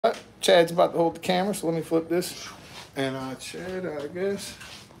Chad's about to hold the camera, so let me flip this. And Chad, I guess,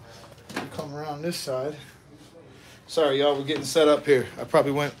 you come around this side. Sorry, y'all, we're getting set up here. I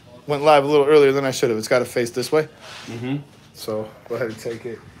probably went live a little earlier than I should have. It's got to face this way. Mm-hmm. So go ahead and take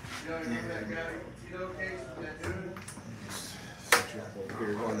it.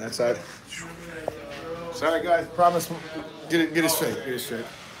 Here, go on that side. Sorry, guys. Promise. Get it straight. Get it straight.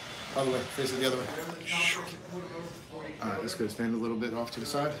 Other way. Face it the other way. All right, let's go stand a little bit off to the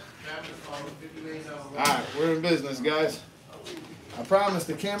side. All right, we're in business, guys. I promise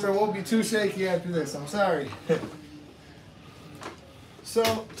the camera won't be too shaky after this. I'm sorry.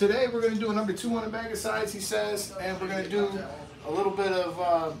 So today we're going to do a number 2 on a bag of sides, he says, and we're going to do a little bit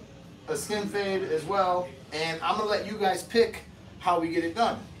of a skin fade as well. And I'm going to let you guys pick how we get it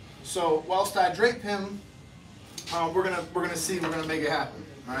done. So whilst I drape him, we're gonna see. We're gonna make it happen.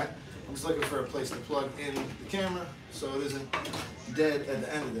 All right. I'm just looking for a place to plug in the camera so it isn't dead at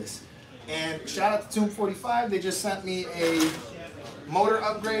the end of this. And shout out to Tomb 45. They just sent me a motor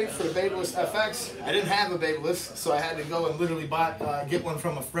upgrade for the Babeless FX. I didn't have a Babeless, so I had to go and literally get one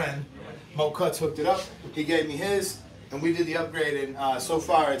from a friend. Mo Cuts hooked it up. He gave me his, and we did the upgrade. And so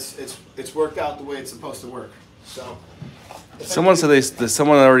far, it's worked out the way it's supposed to work. So. Someone said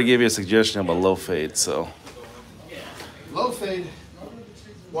someone already gave you a suggestion about low fade, so. Low fade.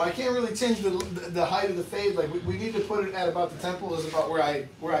 Well, I can't really change the height of the fade. Like we need to put it at about the temple is about where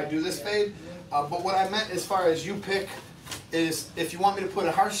I do this fade. But what I meant as far as you pick is if you want me to put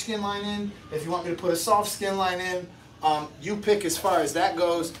a harsh skin line in, if you want me to put a soft skin line in, you pick as far as that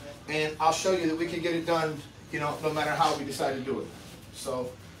goes, and I'll show you that we can get it done. You know, no matter how we decide to do it. So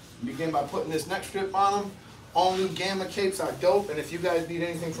begin by putting this neck strip on them. All new Gamma capes are dope, and if you guys need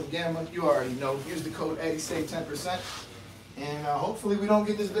anything from Gamma, you already know. Use the code Eddie, save 10%. And hopefully we don't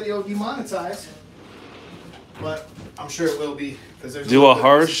get this video demonetized, but I'm sure it will be. Do a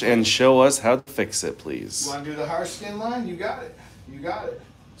harsh and show us how to fix it, please. You want to do the harsh skin line? You got it. You got it.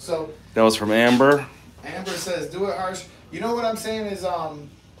 So that was from Amber. Amber says do it harsh. You know what I'm saying is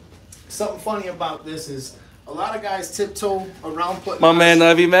something funny about this is a lot of guys tiptoe around putting my man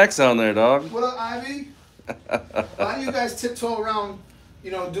Ivy Max on there, dog. What up, Ivy? A lot of you guys tiptoe around,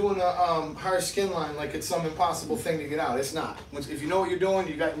 you know, doing a harsh skin line like it's some impossible thing to get out. It's not. If you know what you're doing,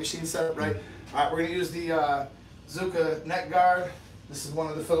 you got your machine set up right. All right, we're gonna use the Zuka neck guard. This is one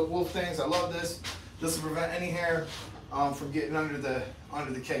of the Philip Wolf things. I love this. This will prevent any hair from getting under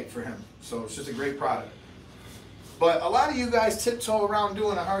the cape for him. So it's just a great product. But a lot of you guys tiptoe around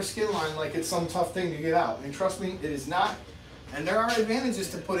doing a harsh skin line like it's some tough thing to get out. And trust me, it is not. And there are advantages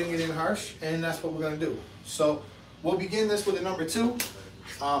to putting it in harsh, and that's what we're gonna do. So we'll begin this with a number 2.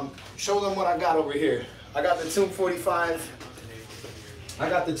 Show them what I got over here. I got the Tomb 45. I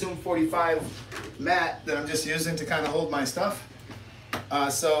got the Tomb 45 mat that I'm just using to kind of hold my stuff.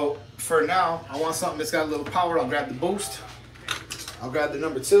 So for now, I want something that's got a little power. I'll grab the Boost. I'll grab the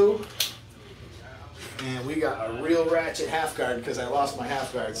number 2. And we got a real ratchet half guard because I lost my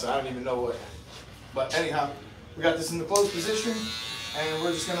half guard, so I don't even know what. But anyhow, we got this in the closed position, and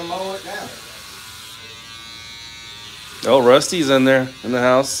we're just gonna mow it down. Oh, Rusty's in there in the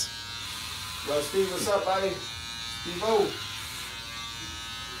house. Rusty, what's up, buddy? Steve-O.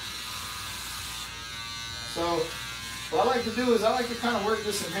 So, what I like to do is I like to kind of work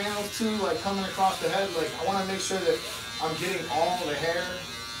this in panels too, like coming across the head. Like I want to make sure that I'm getting all the hair.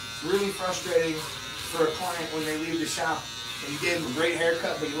 It's really frustrating for a client when they leave the shop and you gave them a great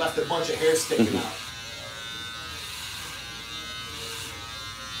haircut, but you left a bunch of hair sticking out.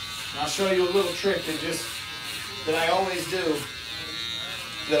 And I'll show you a little trick that I always do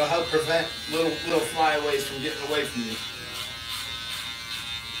that'll help prevent little flyaways from getting away from you.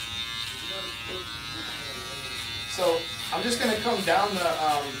 So I'm just going to come down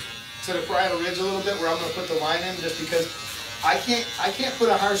to the parietal ridge a little bit where I'm going to put the line in, just because I can't put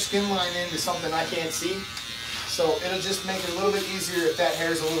a harsh skin line into something I can't see. So it'll just make it a little bit easier if that hair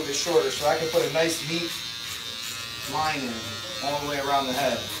is a little bit shorter. So I can put a nice neat line in all the way around the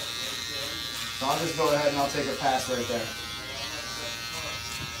head. So I'll just go ahead and I'll take a pass right there.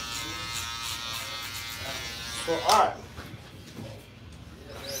 So, all right.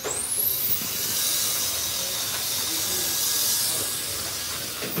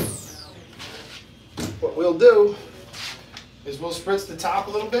 What we'll do is we'll spritz the top a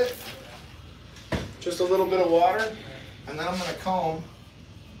little bit, just a little bit of water, and then I'm going to comb.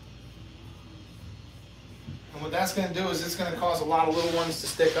 And what that's going to do is it's going to cause a lot of little ones to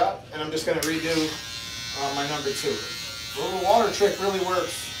stick up, and I'm just going to redo my number 2. The little water trick really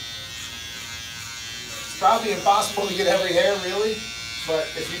works. It's probably impossible to get every hair, really, but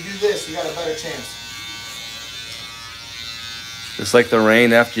if you do this, you got a better chance. It's like the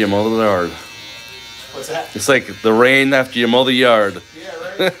rain after you mow the yard. What's that? It's like the rain after you mow the yard.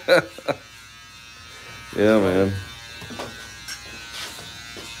 Yeah, right? Yeah, man.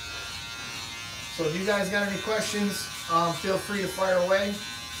 So if you guys got any questions, feel free to fire away.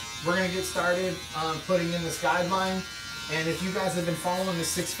 We're going to get started on putting in this guideline. And if you guys have been following the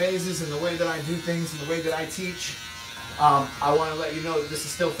 6 phases and the way that I do things and the way that I teach, I want to let you know that this is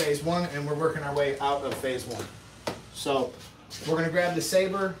still phase 1 and we're working our way out of phase 1. So we're going to grab the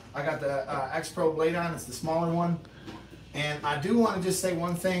saber. I got the X Pro blade on. It's the smaller one. And I do want to just say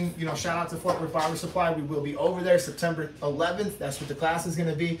one thing, you know, shout out to Fort Worth Barber Supply. We will be over there September 11th. That's what the class is going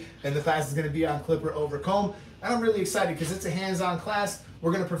to be. And the class is going to be on clipper over comb. And I'm really excited because it's a hands-on class.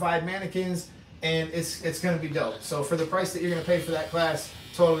 We're going to provide mannequins and it's going to be dope. So for the price that you're going to pay for that class,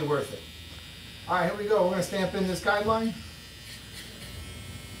 totally worth it. All right, here we go. We're going to stamp in this guideline.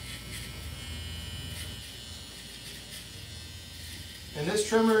 And this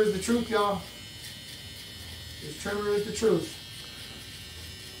trimmer is the truth, y'all. This trimmer is the truth.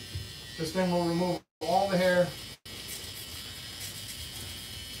 This thing will remove all the hair.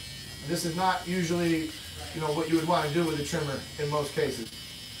 This is not usually, you know, what you would want to do with a trimmer in most cases.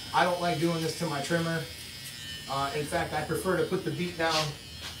 I don't like doing this to my trimmer. In fact, I prefer to put the beat down.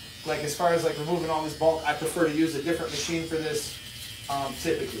 Like as far as like removing all this bulk, I prefer to use a different machine for this,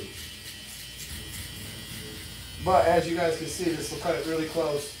 typically. But as you guys can see, this will cut it really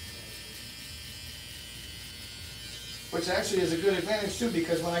close. Which actually is a good advantage too,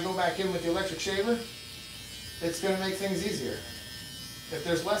 because when I go back in with the electric shaver, it's going to make things easier. If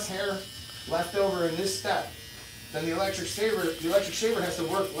there's less hair left over in this step, then the electric shaver has to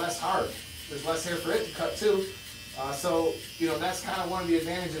work less hard. There's less hair for it to cut too. So, you know, that's kind of one of the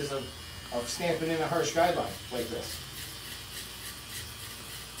advantages of stamping in a harsh guideline like this.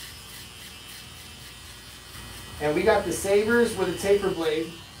 And we got the sabers with a taper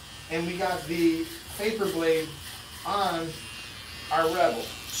blade, and we got the vapor blade on our Rebel.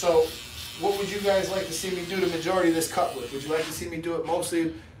 So what would you guys like to see me do the majority of this cut with? Would you like to see me do it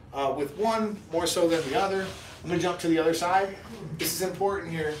mostly with one, more so than the other? I'm going to jump to the other side. This is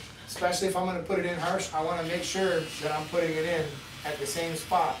important here, especially if I'm going to put it in harsh. I want to make sure that I'm putting it in at the same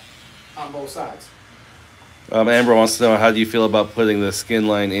spot on both sides. Amber wants to know, how do you feel about putting the skin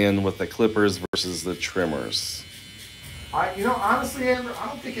line in with the clippers versus the trimmers? You know, honestly, Amber, I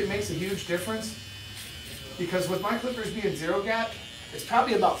don't think it makes a huge difference. Because with my clippers being 0 gap, it's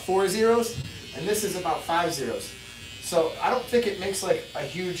probably about 4 zeros, and this is about 5 zeros. So I don't think it makes like a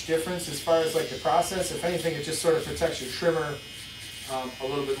huge difference as far as like the process. If anything, it just sort of protects your trimmer a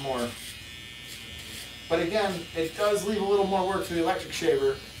little bit more. But again, it does leave a little more work for the electric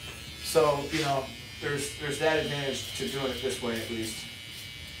shaver. So, you know, there's that advantage to doing it this way at least.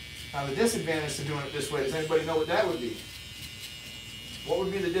 Now the disadvantage to doing it this way, does anybody know what that would be? What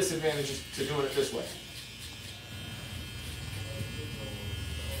would be the disadvantages to doing it this way?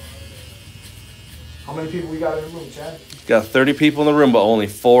 How many people we got in the room, Chad? Got 30 people in the room, but only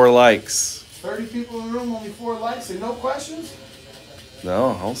 4 likes. 30 people in the room, only 4 likes, and no questions? No,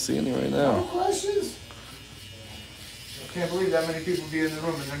 I don't see any right now. No questions? I can't believe that many people be in the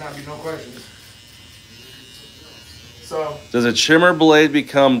room and there not be no questions. So, does a trimmer blade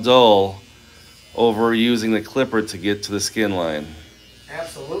become dull over using the clipper to get to the skin line?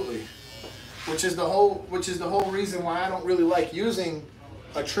 Absolutely. Which is the whole reason why I don't really like using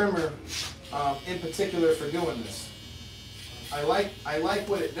a trimmer in particular for doing this. I like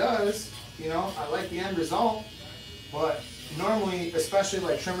what it does, you know, I like the end result, but normally, especially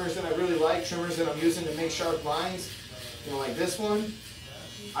like trimmers that I really like, trimmers that I'm using to make sharp lines, you know, like this one,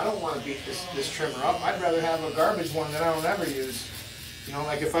 I don't want to beat this trimmer up. I'd rather have a garbage one that I don't ever use. You know,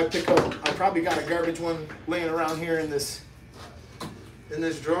 like if I pick up, I probably got a garbage one laying around here in this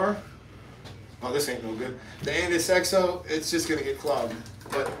drawer. Oh, this ain't no good. The Andis Exo, it's just gonna get clogged.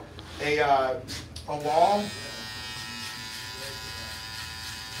 But a wall.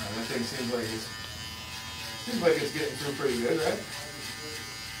 Oh, that thing seems like it's getting through pretty good, right?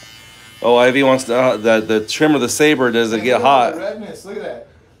 Oh, Ivy wants to, the trimmer, the saber, does it get hot? Redness, look at that.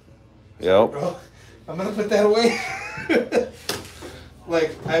 Yep. Bro, I'm gonna put that away.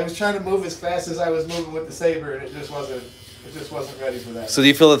 Like I was trying to move as fast as I was moving with the saber, and it just wasn't ready for that. So do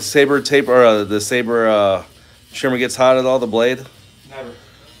you feel that the saber tape or the saber trimmer gets hot at all, the blade? Never.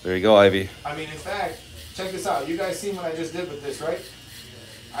 There you go, Ivy. I mean, in fact, check this out. You guys seen what I just did with this, right?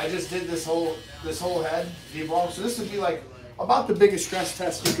 I just did this whole head debulk. So this would be like about the biggest stress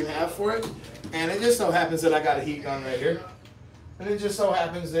test you can have for it. And it just so happens that I got a heat gun right here. And it just so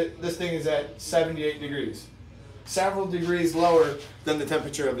happens that this thing is at 78 degrees. Several degrees lower than the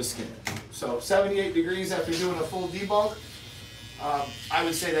temperature of the skin. So 78 degrees after doing a full debulk. I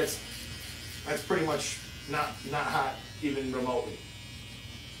would say that's pretty much not hot even remotely.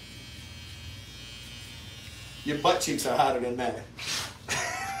 Your butt cheeks are hotter than that.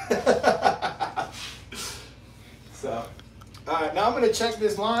 So, all right, now I'm going to check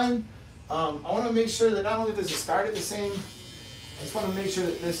this line. I want to make sure that not only does it start at the same, I just want to make sure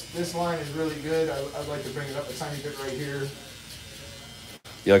that this line is really good. I'd like to bring it up a tiny bit right here.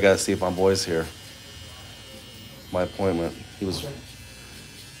 Yeah, I got to see if my boy's here. My appointment. He was. Okay.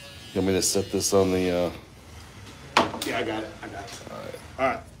 You want me to set this on the? Yeah, I got it. All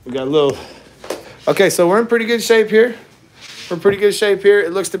right. We got a little. Okay, so we're in pretty good shape here.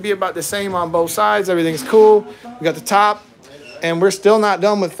 It looks to be about the same on both sides. Everything's cool. We got the top, and we're still not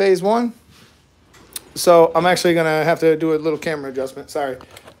done with phase one. So I'm actually gonna have to do a little camera adjustment. Sorry,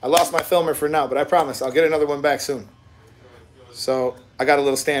 I lost my filmer for now, but I promise I'll get another one back soon. So I got a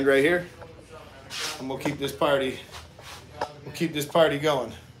little stand right here, and we'll keep this party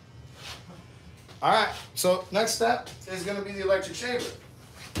going. All right, so next step is gonna be the electric shaver.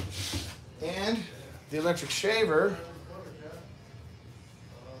 And the electric shaver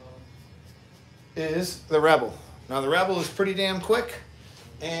is the Rebel. Now the Rebel is pretty damn quick,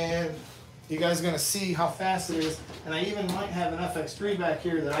 and you guys are gonna see how fast it is. And I even might have an FX3 back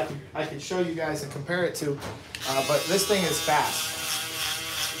here that I could show you guys and compare it to. But this thing is fast.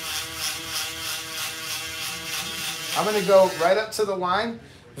 I'm gonna go right up to the line,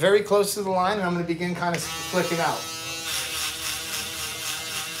 very close to the line, and I'm gonna begin kind of flicking out.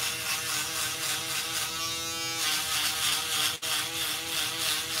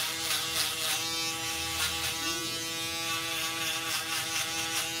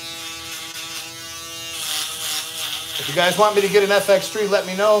 If you guys want me to get an FX3, let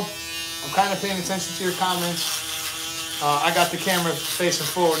me know. I'm kind of paying attention to your comments. I got the camera facing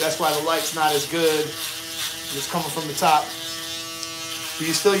forward. That's why the light's not as good. It's coming from the top. Do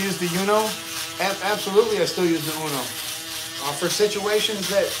you still use the Uno? Absolutely, I still use the Uno. For situations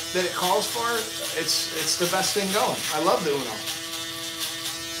that it calls for, it's the best thing going. I love the Uno.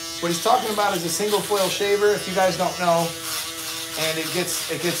 What he's talking about is a single foil shaver, if you guys don't know. And it gets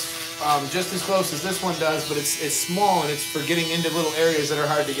just as close as this one does, but it's small, and it's for getting into little areas that are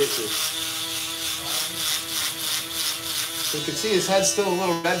hard to get to. So you can see his head's still a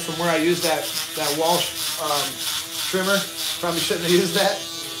little red from where I used that Walsh trimmer. Probably shouldn't have used that.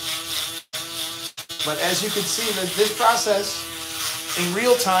 But as you can see, this process in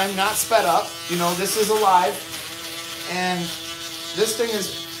real time, not sped up. You know, this is alive, and this thing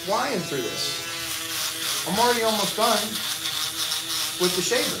is flying through this. I'm already almost done with the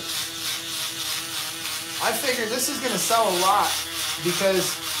shaver. I figured this is going to sell a lot,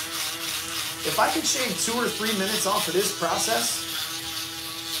 because if I could shave 2 or 3 minutes off of this process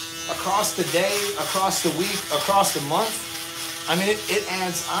across the day, across the week, across the month, I mean, it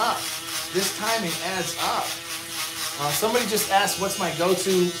adds up. This timing adds up. Somebody just asked what's my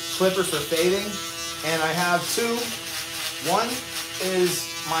go-to clipper for fading, and I have two. One is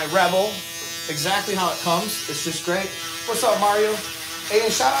my Rebel, exactly how it comes. It's just great. What's up, Mario? Hey,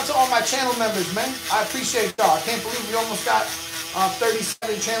 and shout out to all my channel members, man. I appreciate y'all. I can't believe we almost got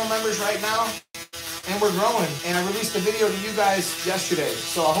 37 channel members right now, and we're growing. And I released a video to you guys yesterday,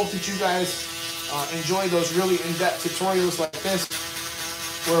 so I hope that you guys enjoy those really in-depth tutorials like this,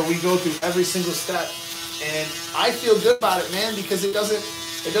 where we go through every single step. And I feel good about it, man, because it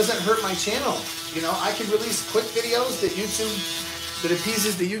doesn't hurt my channel. You know, I can release quick videos that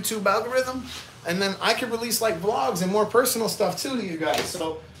appeases the YouTube algorithm. And then I can release like vlogs and more personal stuff too to you guys.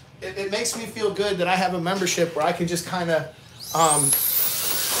 So it makes me feel good that I have a membership where I can just kind of,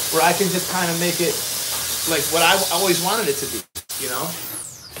 make it like what I always wanted it to be, you know?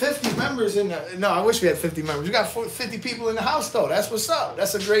 50 members no, I wish we had 50 members. We got 50 people in the house though. That's what's up.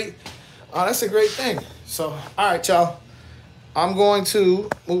 That's a great thing. So, all right, y'all. I'm going to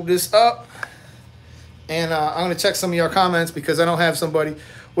move this up, and I'm going to check some of your comments because I don't have somebody.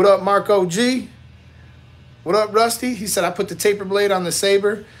 What up, Marco G? What up, Rusty? He said, I put the taper blade on the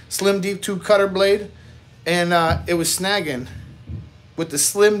Saber, slim deep tooth cutter blade, and it was snagging. With the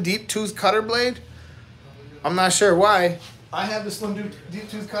slim deep tooth cutter blade, I'm not sure why. I have the slim deep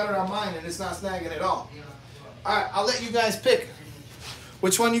tooth cutter on mine, and it's not snagging at all. All right, I'll let you guys pick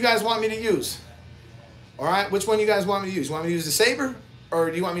which one you guys want me to use. All right, which one you guys want me to use? You want me to use the Saber,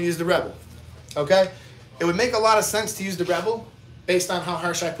 or do you want me to use the Rebel? Okay? It would make a lot of sense to use the Rebel based on how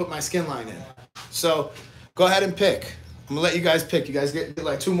harsh I put my skin line in. So go ahead and pick. I'm gonna let you guys pick. You guys get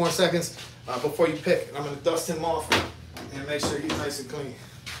like 2 more seconds before you pick. And I'm gonna dust him off and make sure he's nice and clean.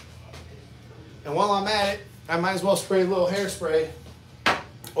 And while I'm at it, I might as well spray a little hairspray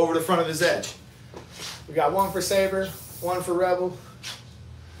over the front of his edge. We got one for Saber, 1 for Rebel,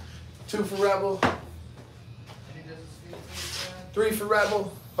 2 for Rebel, 3 for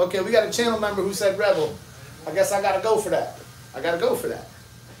Rebel. Okay, we got a channel member who said Rebel. I guess I gotta go for that. I gotta go for that.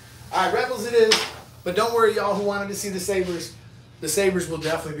 All right, Rebels it is. But don't worry, y'all who wanted to see the Sabres. The Sabres will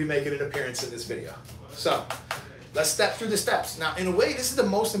definitely be making an appearance in this video. So, let's step through the steps. Now, in a way, this is the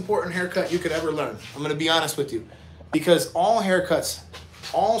most important haircut you could ever learn. I'm gonna be honest with you. Because all haircuts,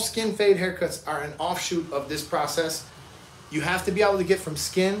 all skin fade haircuts are an offshoot of this process. You have to be able to get from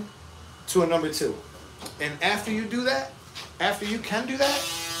skin to a number 2. And after you do that, after you can do that,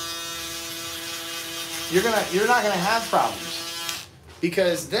 you're not gonna have problems.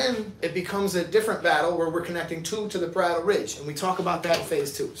 Because then it becomes a different battle where we're connecting 2 to the parietal ridge. And we talk about that in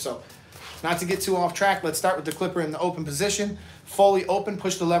phase 2. So not to get too off track, let's start with the clipper in the open position. Fully open,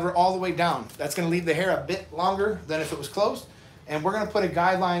 push the lever all the way down. That's gonna leave the hair a bit longer than if it was closed. And we're gonna put a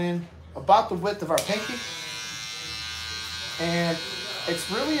guideline in about the width of our pinky. And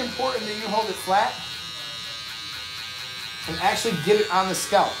it's really important that you hold it flat and actually get it on the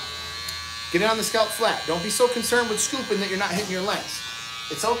scalp. Get it on the scalp flat. Don't be so concerned with scooping that you're not hitting your lengths.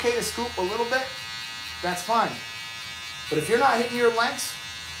 It's okay to scoop a little bit. That's fine. But if you're not hitting your lengths,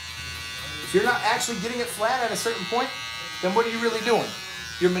 if you're not actually getting it flat at a certain point, then what are you really doing?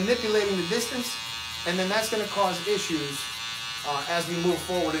 You're manipulating the distance, and then that's going to cause issues as we move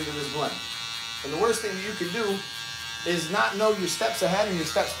forward into this blend. And the worst thing you can do is not know your steps ahead and your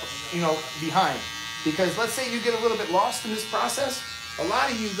steps, behind. Because let's say you get a little bit lost in this process. A lot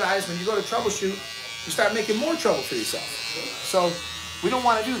of you guys, when you go to troubleshoot, you start making more trouble for yourself. So we don't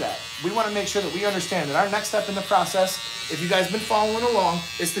want to do that. We want to make sure that we understand that our next step in the process, if you guys have been following along,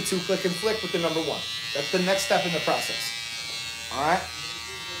 is the 2 click and flick with the number 1. That's the next step in the process. All right?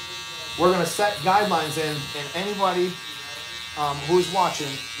 We're going to set guidelines in, and anybody who's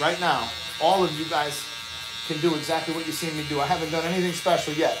watching right now, all of you guys can do exactly what you've seen me do. I haven't done anything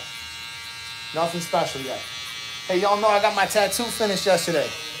special yet. Nothing special yet. Hey, y'all know I got my tattoo finished yesterday.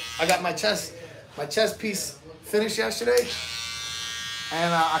 I got my chest piece finished yesterday,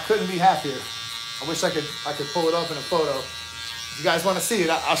 and I couldn't be happier. I wish I could pull it up in a photo. If you guys want to see it,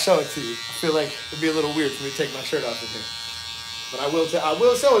 I'll show it to you. I feel like it'd be a little weird for me to take my shirt off in here, but I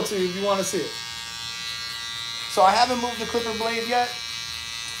will show it to you if you want to see it. So I haven't moved the clipper blade yet.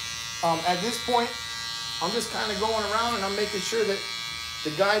 At this point, I'm just kind of going around and I'm making sure that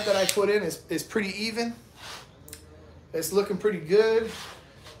the guide that I put in is pretty even. It's looking pretty good.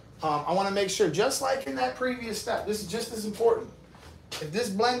 I want to make sure, just like in that previous step, this is just as important. If this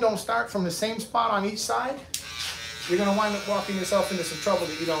blend don't start from the same spot on each side, you're going to wind up walking yourself into some trouble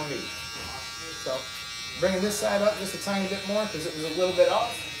that you don't need. So, bringing this side up just a tiny bit more because it was a little bit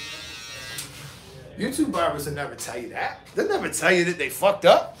off. YouTube barbers will never tell you that. They'll never tell you that they fucked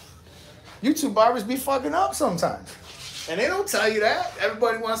up. YouTube barbers be fucking up sometimes. And they don't tell you that.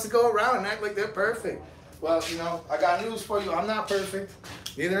 Everybody wants to go around and act like they're perfect. Well, I got news for you. I'm not perfect.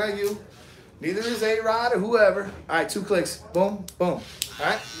 Neither are you. Neither is A-Rod or whoever. All right, 2 clicks. Boom, boom. All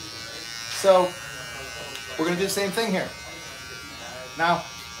right? So, we're going to do the same thing here. Now,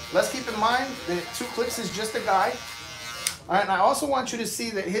 let's keep in mind that 2 clicks is just a guide. All right, and I also want you to see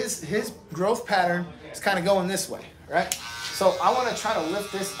that his growth pattern is kind of going this way, right? So, I want to try to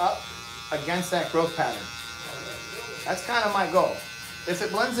lift this up against that growth pattern. That's kind of my goal. If it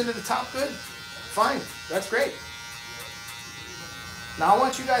blends into the top good, fine, that's great. Now I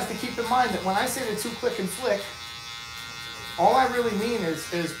want you guys to keep in mind that when I say the 2 click and flick, all I really mean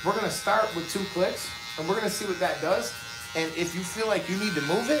is we're going to start with 2 clicks and we're going to see what that does. And if you feel like you need to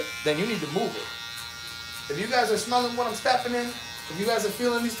move it, then you need to move it. If you guys are smelling what I'm stepping in, if you guys are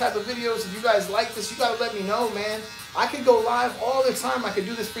feeling these type of videos, if you guys like this, you got to let me know, man. I could go live all the time. I could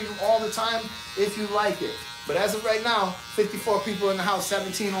do this for you all the time if you like it. But as of right now, 54 people in the house,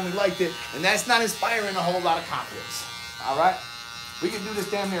 17 only liked it, and that's not inspiring a whole lot of confidence. All right? We can do this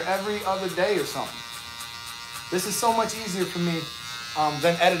damn near every other day or something. This is so much easier for me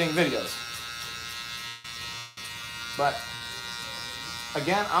than editing videos. But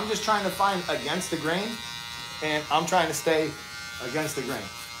again, I'm just trying to find against the grain, and I'm trying to stay against the grain.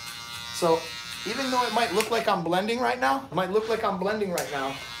 So even though it might look like I'm blending right now, I'm actually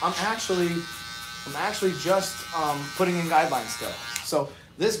just putting in guidelines still. So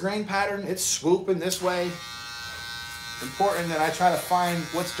this grain pattern, it's swooping this way. Important that I try to find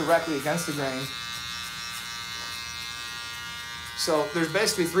what's directly against the grain. So there's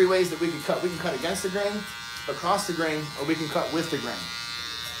basically 3 ways that we can cut. We can cut against the grain, across the grain, or we can cut with the grain.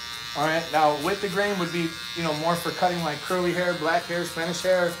 All right, now with the grain would be, more for cutting like curly hair, black hair, Spanish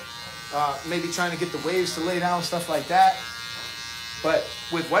hair, maybe trying to get the waves to lay down, stuff like that. But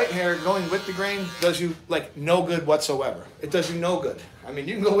with white hair, going with the grain does you like no good whatsoever. It does you no good. I mean,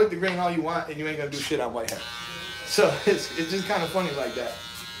 you can go with the grain all you want and you ain't gonna do shit on white hair. So it's just kind of funny like that.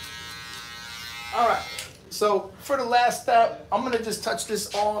 All right, so for the last step, I'm gonna just touch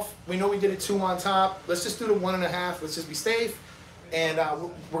this off. We know we did it 2 on top. Let's just do the 1.5. Let's just be safe. And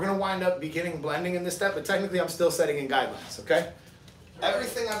we're gonna wind up beginning blending in this step, but technically I'm still setting in guidelines, okay?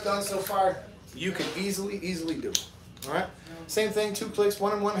 Everything I've done so far, you can easily do, all right? Same thing, 2 clicks,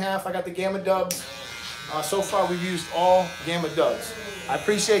 1 1/2. I got the Gamma Dubs. So far we've used all Gamma Dubs. I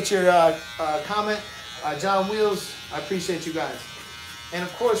appreciate your comment, John Wheels. I appreciate you guys. And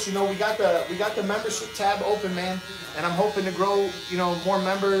of course, you know, we got the membership tab open, man. And I'm hoping to grow, you know, more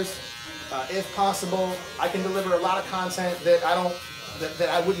members, if possible. I can deliver a lot of content that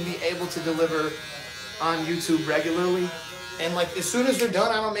I wouldn't be able to deliver on YouTube regularly. And like, as soon as they're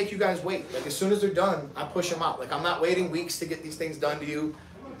done, I don't make you guys wait. Like, as soon as they're done, I push them out. Like, I'm not waiting weeks to get these things done to you.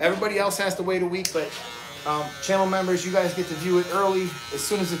 Everybody else has to wait a week, but channel members, you guys get to view it early. As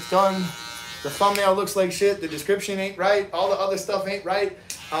soon as it's done, the thumbnail looks like shit, the description ain't right, all the other stuff ain't right,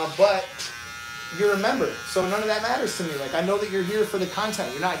 but you're a member, so none of that matters to me. Like, I know that you're here for the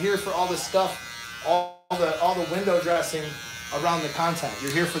content. You're not here for all the stuff, all the window dressing around the content.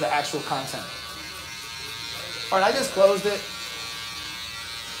 You're here for the actual content. All right, I just closed it.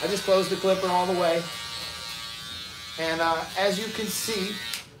 I just closed the clipper all the way. And as you can see,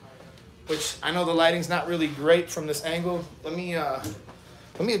 which I know the lighting's not really great from this angle, let me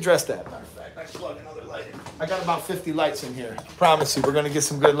address that. Matter of fact, I plug another light in. I got about 50 lights in here. I promise you, we're gonna get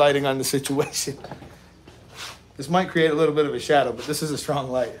some good lighting on the situation. This might create a little bit of a shadow, but this is a strong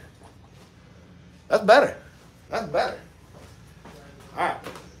light. That's better. That's better. All right,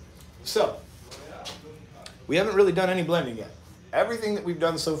 so we haven't really done any blending yet. Everything that we've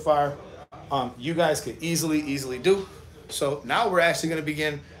done so far, you guys could easily do. So now we're actually gonna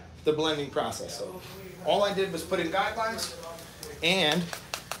begin the blending process. So all I did was put in guidelines, and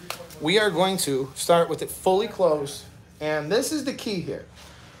we are going to start with it fully closed. And this is the key here.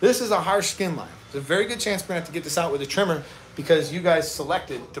 This is a harsh skin line. There's a very good chance we're gonna have to get this out with a trimmer because you guys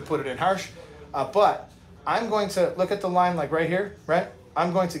selected to put it in harsh. But I'm going to look at the line like right here, right?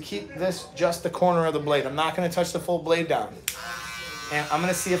 I'm going to keep this just the corner of the blade. I'm not gonna touch the full blade down. And I'm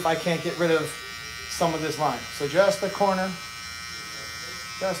gonna see if I can't get rid of some of this line. So just the corner,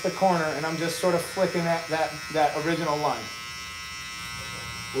 and I'm just sort of flicking that original line.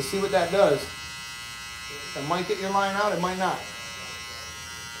 We'll see what that does. It might get your line out, it might not.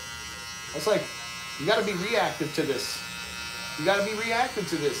 It's like, you gotta be reactive to this. You gotta be reactive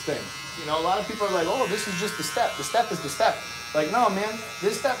to this thing. You know, a lot of people are like, oh, this is just the step. The step is the step. Like, no, man,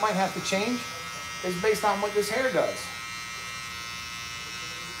 this step might have to change. It's based on what this hair does.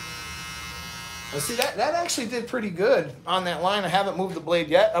 And see, that actually did pretty good on that line. I haven't moved the blade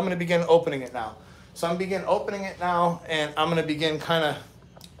yet. I'm gonna begin opening it now. So I'm begin opening it now, and I'm gonna begin kind of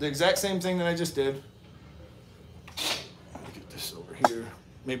the exact same thing that I just did. Let me get this over here.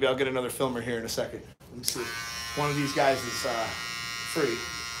 Maybe I'll get another filmer here in a second. Let me see. One of these guys is free.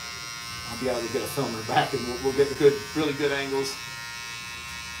 I'll be able to get a filmer back, and we'll get good, really good angles.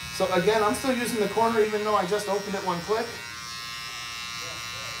 So again, I'm still using the corner, even though I just opened it 1 click.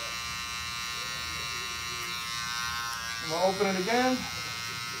 I'm gonna open it again.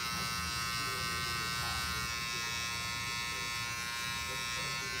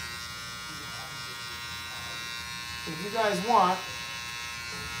 If you guys want,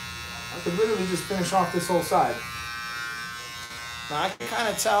 I could literally just finish off this whole side. Now I can kind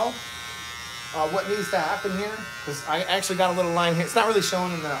of tell what needs to happen here, because I actually got a little line here. It's not really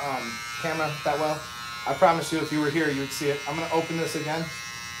showing in the camera that well. I promise you, if you were here, you would see it. I'm gonna open this again.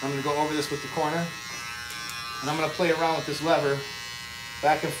 I'm gonna go over this with the corner. And I'm gonna play around with this lever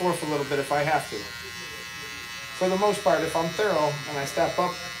back and forth a little bit if I have to. For the most part, if I'm thorough and I step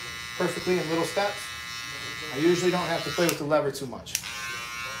up perfectly in little steps, I usually don't have to play with the lever too much.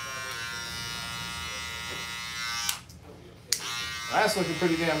 That's looking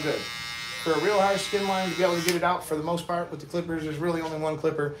pretty damn good. For a real harsh skin line, to be able to get it out for the most part with the clippers, there's really only one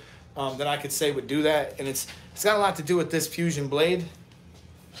clipper that I could say would do that. And it's got a lot to do with this fusion blade.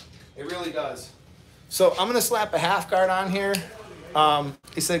 It really does. So I'm gonna slap a half guard on here.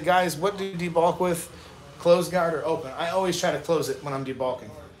 He said, guys, what do you debulk with? Closed guard or open? I always try to close it when I'm debulking.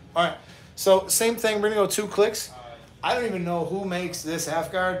 All right, so same thing, we're gonna go 2 clicks. I don't even know who makes this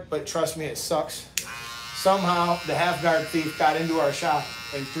half guard, but trust me, it sucks. Somehow the half guard thief got into our shop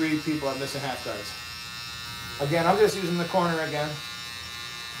and 3 people are missing half guards. Again, I'm just using the corner again.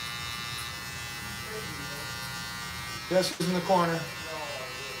 Just using the corner.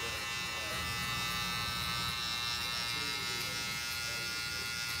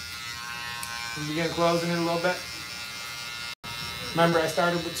 and begin closing it a little bit. Remember, I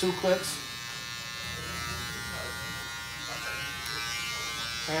started with 2 clicks.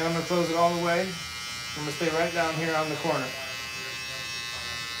 And I'm going to close it all the way. I'm going to stay right down here on the corner.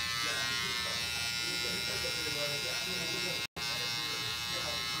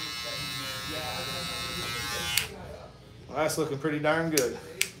 Well, that's looking pretty darn good.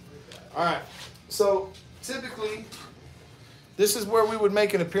 All right, so typically, this is where we would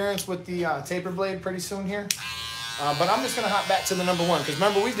make an appearance with the taper blade pretty soon here. But I'm just going to hop back to the number 1, because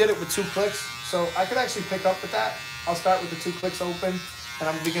remember, we did it with 2 clicks, so I could actually pick up with that. I'll start with the 2 clicks open, and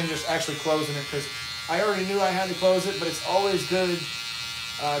I'm going to begin just actually closing it, because I already knew I had to close it, but it's always good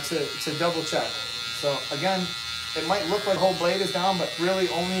to double check. So again, it might look like the whole blade is down, but really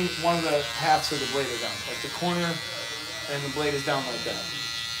only one of the halves of the blade is down, like the corner and the blade is down like that.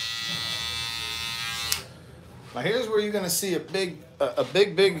 Now here's where you're going to see a big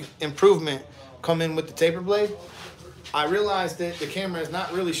improvement come in with the taper blade. I realized that the camera is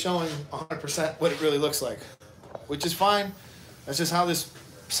not really showing 100% what it really looks like, which is fine. That's just how this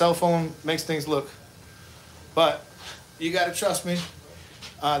cell phone makes things look. But you got to trust me.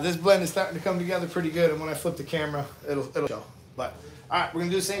 This blend is starting to come together pretty good, and when I flip the camera, it'll show. But all right, we're going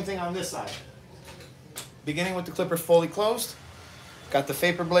to do the same thing on this side. Beginning with the clipper fully closed. Got the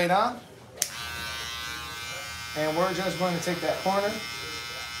vapor blade on. And we're just going to take that corner, and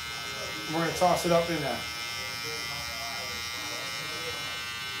we're going to toss it up in there.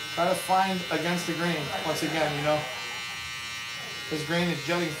 Try to find against the grain. Once again, you know, this grain is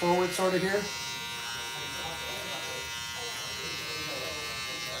jutting forward sort of here.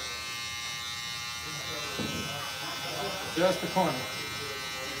 Just the corner.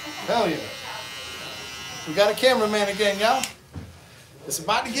 Hell yeah. We got a cameraman again, y'all. It's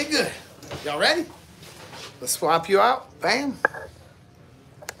about to get good. Y'all ready? Let's swap you out. Bam.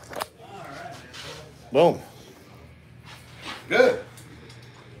 Boom. Good.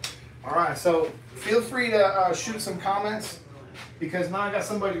 All right, so feel free to shoot some comments, because now I got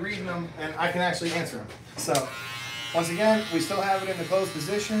somebody reading them and I can actually answer them. So once again, we still have it in the closed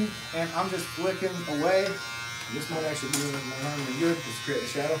position, and I'm just flicking away. This might actually be my arm really good, just create a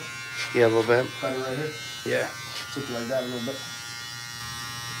shadow. Yeah, a little bit. Cut it right here. Yeah. Took it like that a little bit.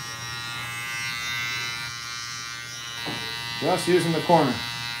 Just using the corner.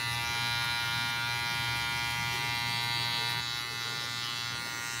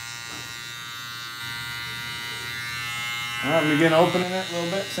 All right, begin opening it a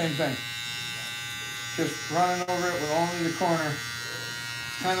little bit, same thing. Just running over it with only the corner.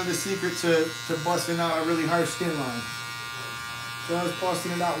 It's kind of the secret to busting out a really harsh skin line. Just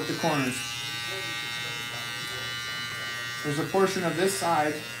busting it out with the corners. There's a portion of this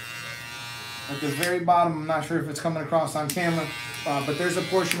side at the very bottom. I'm not sure if it's coming across on camera, but there's a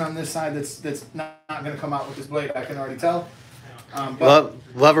portion on this side that's not going to come out with this blade. I can already tell.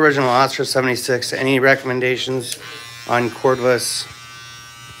 Love Original Oscar 76. Any recommendations on cordless?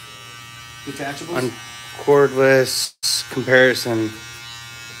 Detachables? On cordless comparison.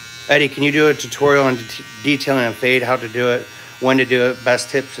 Eddie, can you do a tutorial on detailing a fade, how to do it, when to do it, best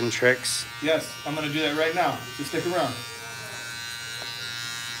tips and tricks? Yes, I'm going to do that right now. So stick around.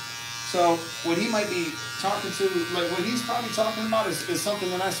 So what he might be talking to, like what he's probably talking about is something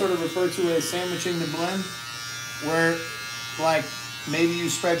that I sort of refer to as sandwiching the blend, where like maybe you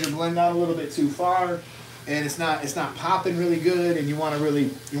spread your blend out a little bit too far, and it's not popping really good, and you want to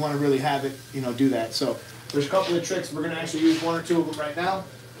really have it, you know, do that. So there's a couple of tricks. We're going to actually use 1 or 2 of them right now.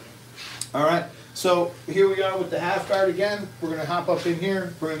 All right. So here we are with the half guard again. We're going to hop up in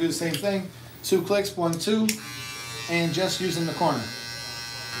here. We're going to do the same thing. 2 clicks, 1, 2, and just using the corner.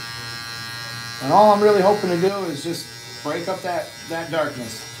 And all I'm really hoping to do is just break up that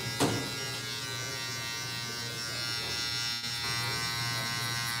darkness.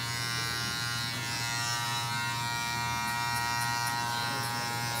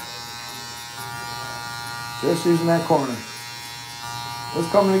 Just using that corner. It's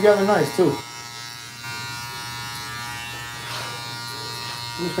coming together nice too.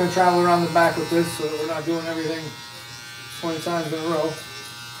 I'm just going to travel around the back with this so that we're not doing everything 20 times in a row.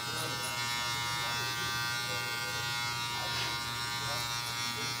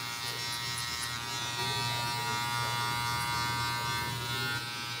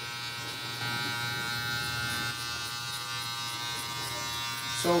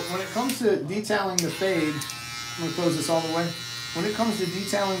 So when it comes to detailing the fade, I'm going to close this all the way. When it comes to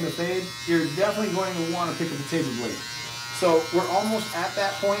detailing the fade, you're definitely going to want to pick up the taper blade. So we're almost at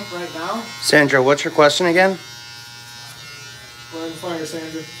that point right now. Sandra, what's your question again? We're on fire,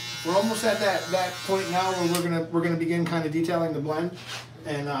 Sandra. We're almost at that point now where we're gonna begin kind of detailing the blend.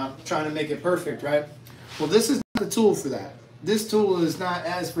 and trying to make it perfect, right? Well, this is not the tool for that. This tool is not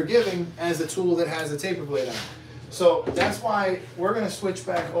as forgiving as the tool that has a taper blade on it. So that's why we're going to switch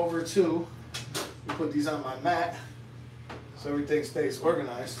back over to, put these on my mat so everything stays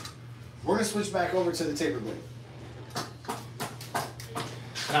organized. We're going to switch back over to the taper blade.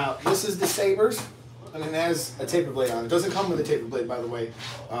 Now, this is the Sabers, and it has a taper blade on it. It doesn't come with a taper blade, by the way.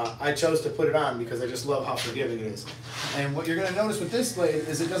 I chose to put it on because I just love how forgiving it is. And what you're going to notice with this blade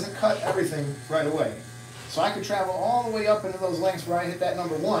is it doesn't cut everything right away. So I could travel all the way up into those lengths where I hit that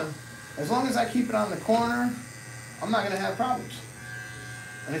number 1. As long as I keep it on the corner, I'm not going to have problems.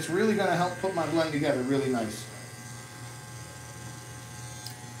 And it's really going to help put my blend together really nice.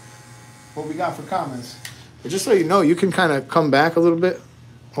 What we got for comments? But just so you know, you can kind of come back a little bit.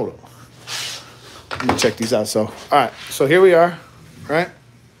 Hold on. Let me check these out. So, all right. So here we are, right?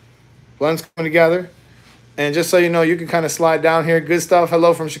 Blend's coming together. And just so you know, you can kind of slide down here. Good stuff.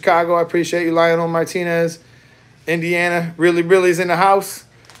 Hello from Chicago. I appreciate you, Lionel Martinez. Indiana. Really's in the house.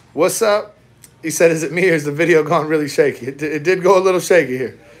 What's up? He said, is it me or is the video gone really shaky? It did go a little shaky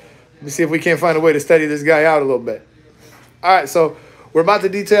here. Let me see if we can't find a way to steady this guy out a little bit. All right, so we're about to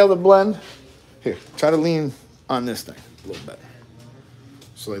detail the blend. Here, try to lean on this thing a little bit.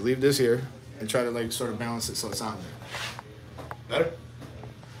 So like leave this here and try to like sort of balance it so it's on there. Better?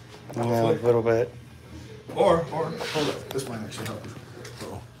 Yeah, a little bit. Or hold up. This might actually help you.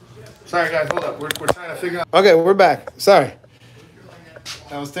 Uh-oh. Sorry guys, hold up. We're trying to figure out. Okay, we're back. Sorry.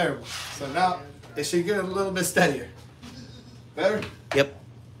 That was terrible. So now it should get a little bit steadier. Better? Yep.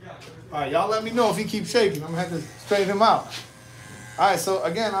 All right, y'all let me know if he keeps shaking. I'm going to have to straighten him out. All right, so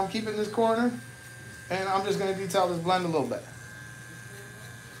again, I'm keeping this corner, and I'm just going to detail this blend a little bit.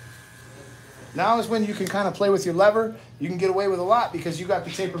 Now is when you can kind of play with your lever. You can get away with a lot because you got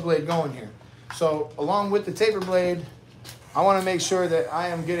the taper blade going here. So along with the taper blade, I want to make sure that I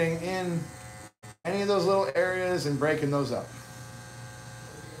am getting in any of those little areas and breaking those up.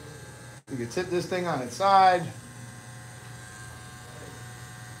 You can tip this thing on its side.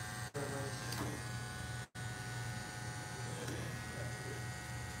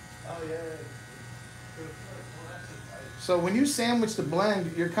 So when you sandwich the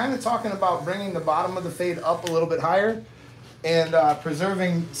blend, you're kind of talking about bringing the bottom of the fade up a little bit higher and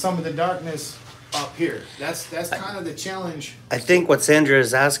preserving some of the darkness up here. That's kind of the challenge. I think what Sandra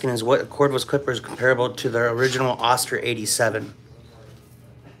is asking is what cordless clipper is comparable to the original Oster 87.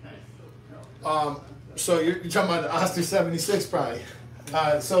 So you're talking about the Oster 76 probably.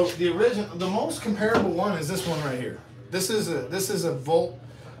 So the most comparable one is this one right here. This is a Volt.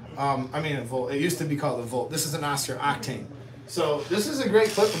 A Volt. It used to be called a Volt. This is an Oster Octane. So this is a great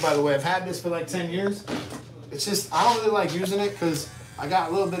clipper, by the way. I've had this for like 10 years. It's just, I don't really like using it because I got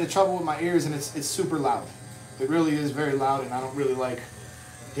a little bit of trouble with my ears and it's super loud. It really is very loud and I don't really like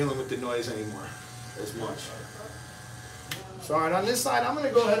dealing with the noise anymore as much. So all right, on this side, I'm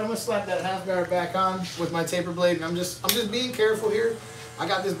gonna go ahead, I'm gonna slap that half guard back on with my taper blade and I'm just being careful here. I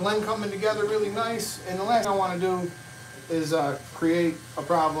got this blend coming together really nice and the last thing I wanna do is create a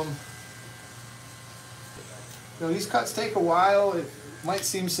problem. You know, these cuts take a while. It might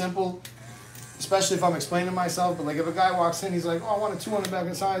seem simple, especially if I'm explaining myself, but like if a guy walks in, he's like, oh, I want a 2 on the back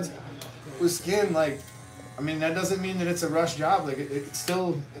and sides with skin, like, I mean, that doesn't mean that it's a rush job. Like, it's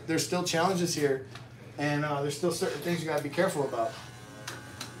still, there's still challenges here, and there's still certain things you gotta be careful about.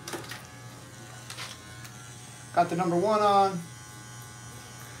 Got the number 1 on.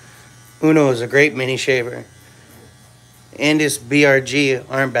 Uno is a great mini shaver. And his BRG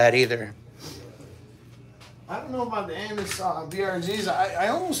aren't bad either. I don't know about the Andis BRGs. I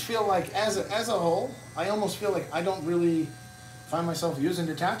almost feel like, as a whole, I almost feel like I don't really find myself using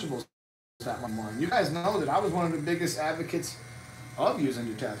detachables that much more. You guys know that I was one of the biggest advocates of using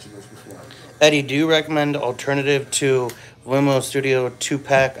detachables before. Eddie, do you recommend alternative to Limo Studio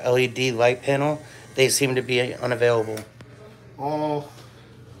 2-pack LED light panel? They seem to be unavailable. Oh,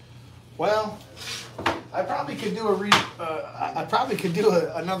 well, I probably could do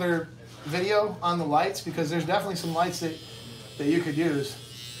another video on the lights because there's definitely some lights that you could use.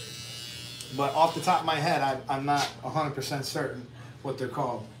 But off the top of my head, I'm not 100% certain what they're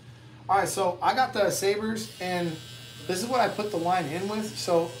called. All right, so I got the Sabers, and this is what I put the line in with.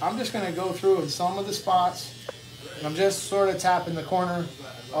 So I'm just going to go through in some of the spots, and I'm just sort of tapping the corner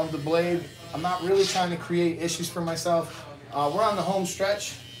of the blade. I'm not really trying to create issues for myself. We're on the home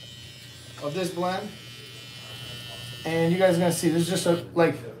stretch of this blend. And you guys are gonna see there's just a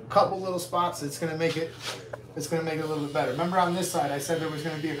couple little spots that's gonna make it a little bit better. Remember on this side I said there was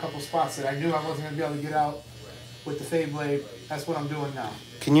gonna be a couple spots that I knew I wasn't gonna be able to get out with the fade blade. That's what I'm doing now.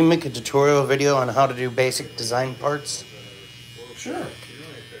 Can you make a tutorial video on how to do basic design parts? Sure.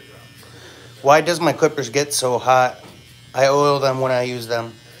 Why does my clippers get so hot? I oil them when I use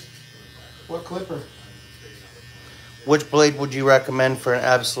them. What clipper? Which blade would you recommend for an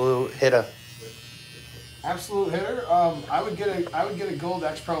absolute hitter? Absolute hitter. I would get a Gold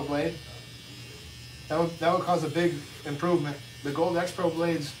X Pro blade. That would cause a big improvement. The Gold X Pro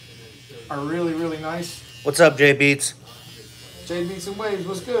blades are really, really nice. What's up, J Beats? J Beats and Waves,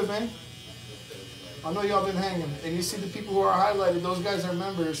 what's good, man? I know y'all been hanging, and you see the people who are highlighted. Those guys are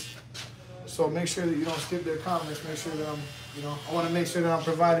members. So make sure that you don't skip their comments. Make sure that I want to make sure that I'm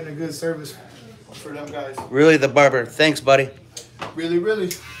providing a good service for them guys. Really, the Barber. Thanks, buddy. Really,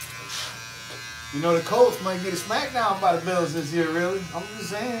 really. You know the Colts might get a smackdown by the Bills this year, really. I'm just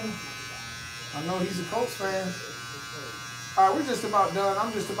saying. I know he's a Colts fan. All right, we're just about done.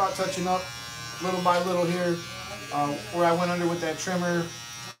 I'm just about touching up little by little here. Where I went under with that trimmer,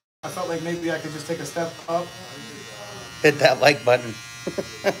 I felt like maybe I could just take a step up. Hit that like button.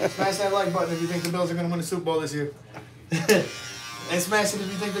 Smash that like button if you think the Bills are going to win the Super Bowl this year. And smash it if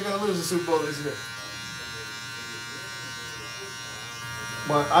you think they're going to lose the Super Bowl this year.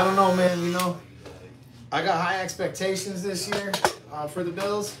 But I don't know, man. I got high expectations this year for the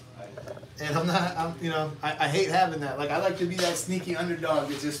Bills. And I hate having that. Like, I like to be that sneaky underdog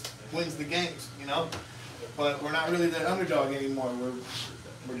that just wins the games, But we're not really that underdog anymore.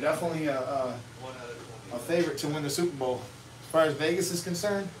 We're definitely a favorite to win the Super Bowl. As far as Vegas is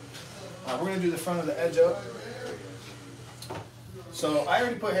concerned, we're going to do the front of the edge up. So I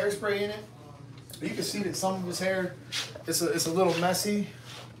already put hairspray in it. You can see that some of his hair, it's a little messy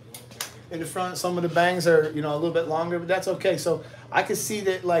in the front. Some of the bangs are, a little bit longer, but that's okay. So I can see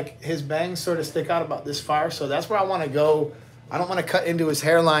that, like, his bangs sort of stick out about this far. So that's where I want to go. I don't want to cut into his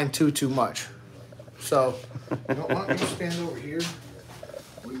hairline too much. So, why don't you stand over here?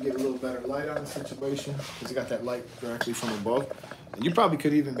 We can get a little better light on the situation because you got that light directly from above. And you probably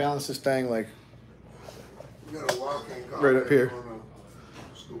could even balance this thing like right up here.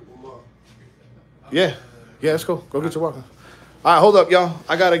 Yeah, that's cool. Go get your walker. All right, hold up, y'all.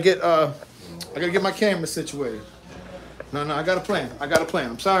 I gotta get my camera situated. No, I got a plan.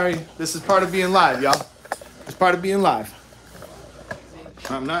 I'm sorry. This is part of being live, y'all. It's part of being live.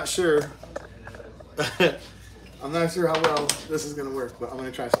 I'm not sure. I'm not sure how well this is gonna work, but I'm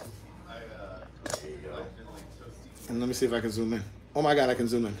gonna try something. And let me see if I can zoom in. Oh my God, I can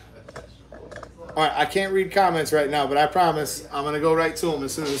zoom in. All right, I can't read comments right now, but I promise I'm gonna go right to them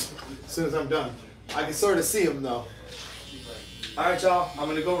as soon as I'm done. I can sort of see them though. All right, y'all. I'm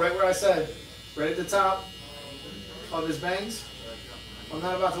gonna go right where I said, right at the top of his bangs. I'm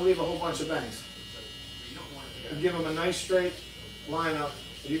not about to leave a whole bunch of bangs. And give him a nice straight line up.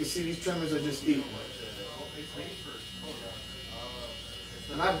 You can see these trimmers are just deep.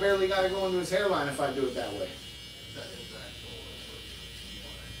 And I barely got to go into his hairline if I do it that way.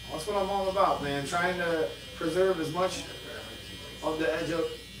 That's what I'm all about, man. Trying to preserve as much of the edge up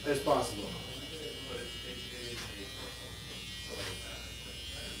as possible.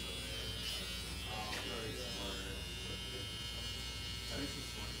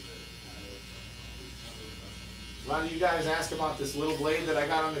 A lot of you guys ask about this little blade that I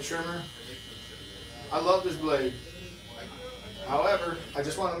got on the trimmer. I love this blade. However, I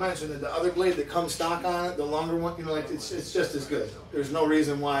just want to mention that the other blade that comes stock on it, the longer one, it's just as good. There's no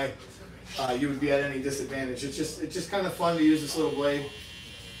reason why you would be at any disadvantage. It's just kind of fun to use this little blade.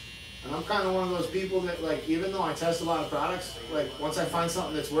 And I'm kind of one of those people that, like, even though I test a lot of products, like, once I find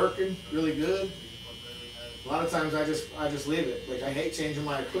something that's working really good, a lot of times I just leave it. Like, I hate changing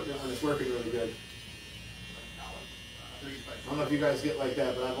my equipment when it's working really good. I don't know if you guys get like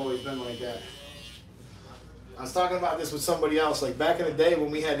that, but I've always been like that. I was talking about this with somebody else. Like, back in the day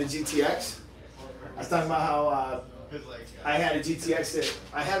when we had the GTX, I was talking about how I had a GTX that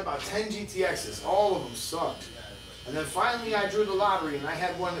I had about 10 GTXs. All of them sucked. And then finally I drew the lottery and I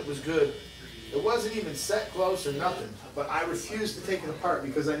had one that was good. It wasn't even set close or nothing, but I refused to take it apart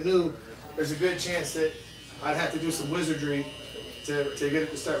because I knew there's a good chance that I'd have to do some wizardry to get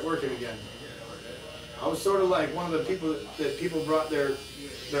it to start working again. I was sort of like one of the people that people brought their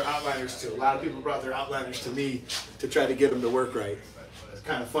outliners to. A lot of people brought their outliners to me to try to get them to work right. It's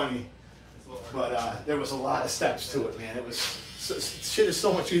kind of funny, but there was a lot of steps to it, man. Shit is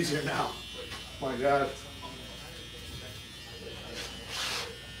so much easier now. My God.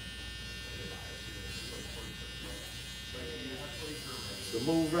 The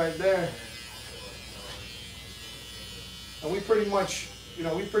move right there. And we pretty much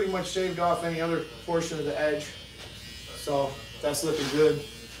shaved off any other portion of the edge. So that's looking good.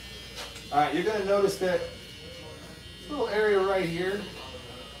 All right, you're gonna notice that little area right here,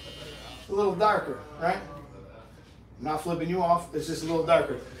 a little darker, right? I'm not flipping you off. It's just a little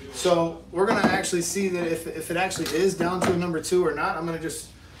darker. So we're gonna actually see that if it actually is down to a number 2 or not. I'm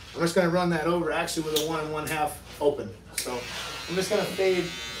just gonna run that over actually with a 1 1/2 open. So I'm just gonna fade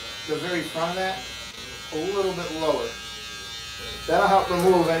the very front of that a little bit lower. That'll help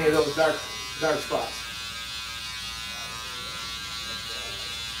remove any of those dark spots.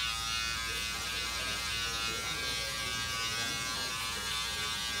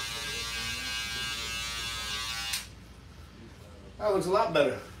 That looks a lot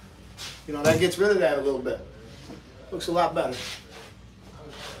better. You know, that gets rid of that a little bit. Looks a lot better.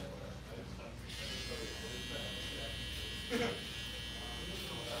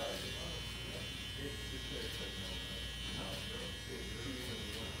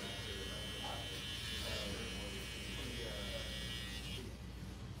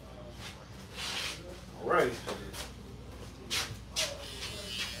 All right.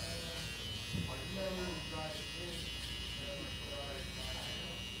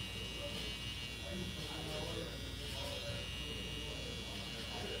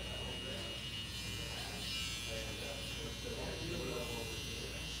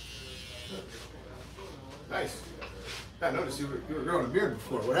 Nice. I noticed you were growing a beard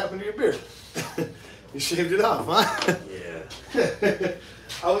before. What happened to your beard? You shaved it off, huh? Yeah.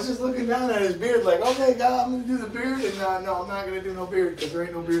 I was just looking down at his beard like, okay, God, I'm going to do the beard. And no, I'm not going to do no beard because there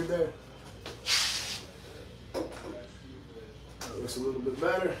ain't no beard there. That looks a little bit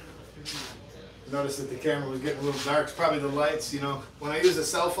better. Noticed that the camera was getting a little dark. It's probably the lights, you know. When I use a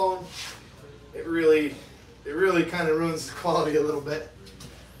cell phone, it really kind of ruins the quality a little bit.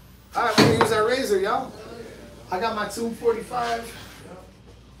 All right, we're going to use our razor, y'all. I got my 245.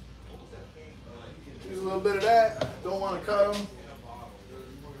 Use a little bit of that. Don't want to cut them.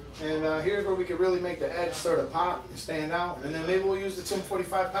 And here's where we can really make the edge sort of pop and stand out. And then maybe we'll use the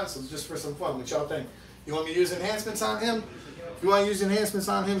 245 pencils just for some fun. What y'all think? You want me to use enhancements on him? If you want to use enhancements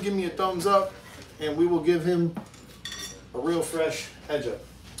on him, give me a thumbs up. And we will give him a real fresh edge up.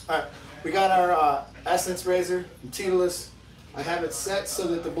 All right, we got our Essence razor from Titleist. I have it set so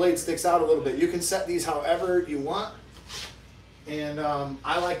that the blade sticks out a little bit. You can set these however you want. And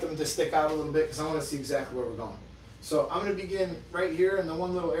I like them to stick out a little bit because I want to see exactly where we're going. So I'm going to begin right here in the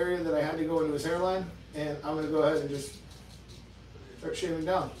one little area that I had to go into his hairline. And I'm going to go ahead and just start shaving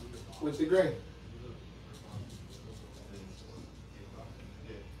down with the grain.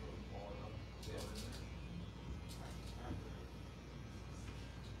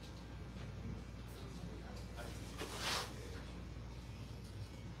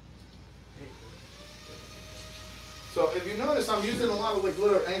 So if you notice, I'm using a lot of like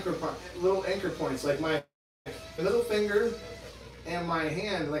little anchor points, like my little finger and my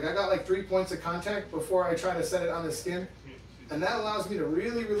hand. Like I got like 3 points of contact before I try to set it on the skin, and that allows me to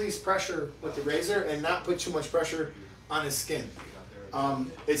really release pressure with the razor and not put too much pressure on his skin.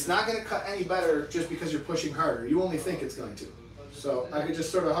 It's not going to cut any better just because you're pushing harder. You only think it's going to. So I could just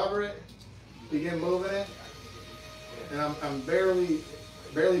sort of hover it, begin moving it, and I'm barely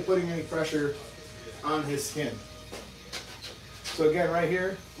putting any pressure on his skin. So again, right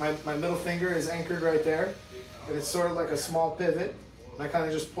here, my middle finger is anchored right there, and it's sort of like a small pivot. And I kind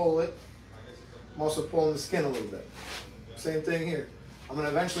of just pull it. I'm also pulling the skin a little bit. Same thing here. I'm going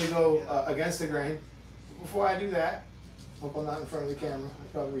to eventually go against the grain. Before I do that, hope I'm not in front of the camera. I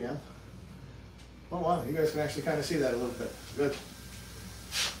probably am. Oh wow, you guys can actually kind of see that a little bit. Good.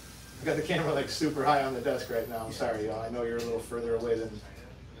 I got the camera like super high on the desk right now. I'm sorry, y'all. I know you're a little further away than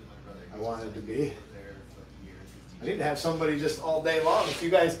I wanted to be. I need to have somebody just all day long. If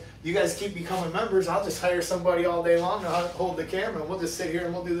you guys keep becoming members, I'll just hire somebody all day long to hold the camera, and we'll just sit here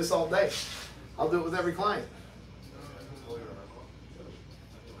and we'll do this all day. I'll do it with every client.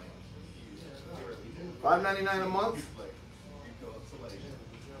 $5.99 a month.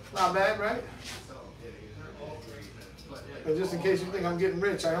 Not bad, right? And just in case you think I'm getting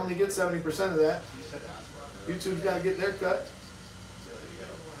rich, I only get 70% of that. YouTube's got to get their cut.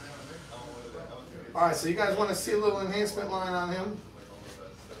 All right, so you guys want to see a little enhancement line on him?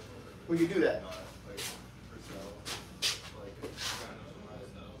 We can do that.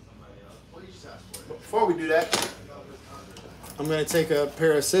 Before we do that, I'm going to take a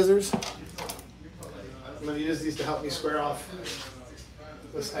pair of scissors. I'm going to use these to help me square off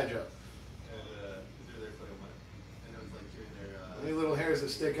this edge up. Any little hairs that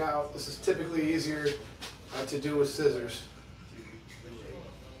stick out, this is typically easier to do with scissors.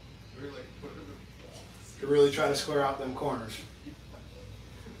 To really try to square out them corners.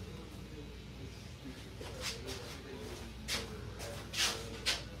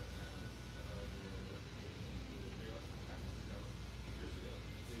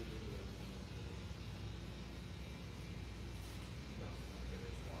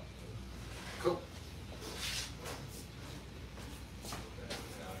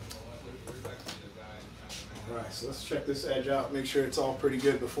 All right, so let's check this edge out, make sure it's all pretty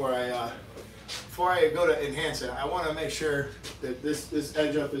good before I go to enhance it. I want to make sure that this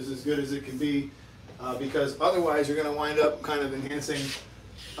edge up is as good as it can be, because otherwise you're going to wind up kind of enhancing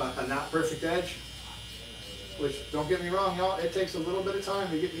a not perfect edge, which, don't get me wrong, y'all, it takes a little bit of time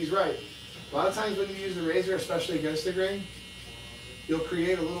to get these right. A lot of times when you use the razor, especially against the grain, you'll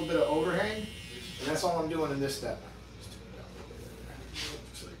create a little bit of overhang, and that's all I'm doing in this step.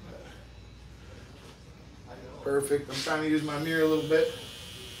 Perfect. I'm trying to use my mirror a little bit.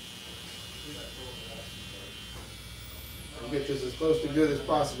 I'll get this as close to good as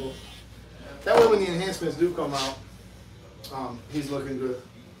possible. That way when the enhancements do come out, he's looking good.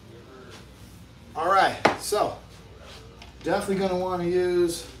 All right, so definitely going to want to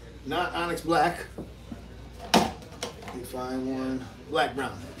use not Onyx Black. Let me find one. Black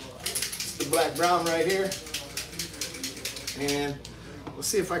Brown. It's the Black Brown right here. And let's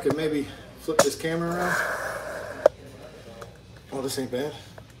see if I can maybe flip this camera around. Oh, this ain't bad.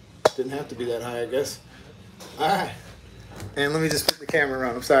 Didn't have to be that high, I guess. All right. And let me just flip the camera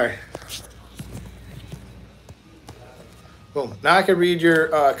around. I'm sorry. Boom. Now I can read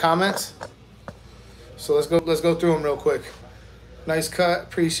your comments. So let's go through them real quick. Nice cut.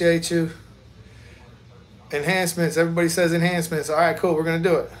 Appreciate you. Enhancements. Everybody says enhancements. All right, cool. We're going to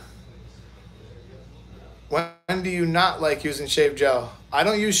do it. When do you not like using shave gel? I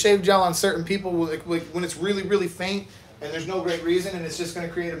don't use shave gel on certain people like when it's really, really faint and there's no great reason and it's just going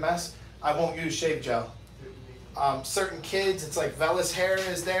to create a mess. I won't use shave gel. Certain kids, it's like vellus hair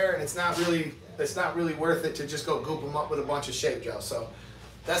is there and it's not really worth it to just go goop them up with a bunch of shave gel. So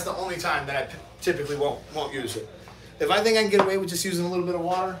that's the only time that I typically won't use it. If I think I can get away with just using a little bit of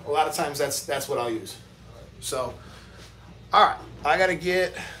water, a lot of times that's what I'll use. So, all right, I got to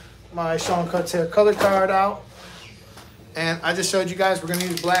get my Sean Cuttail color card out. And I just showed you guys we're going to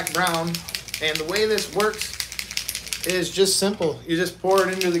use black brown. And the way this works is just simple. You just pour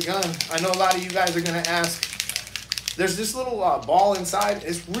it into the gun. I know a lot of you guys are going to ask, there's this little ball inside.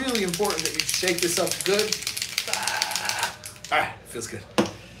 It's really important that you shake this up good. All right, feels good.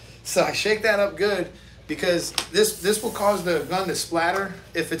 So I shake that up good because this will cause the gun to splatter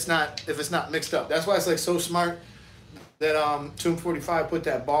if it's not mixed up. That's why it's like so smart that Tomb 45 put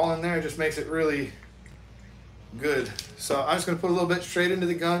that ball in there. It just makes it really good. So I'm just gonna put a little bit straight into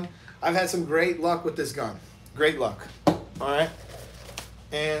the gun. I've had some great luck with this gun. Great luck. All right.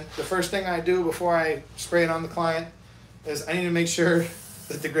 And the first thing I do before I spray it on the client is I need to make sure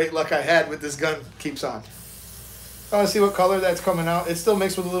that the great luck I had with this gun keeps on. I want to see what color that's coming out. It's still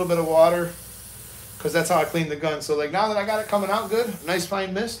mixed with a little bit of water because that's how I clean the gun. So like now that I got it coming out good, nice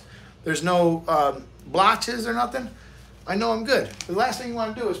fine mist, there's no blotches or nothing, I know I'm good. The last thing you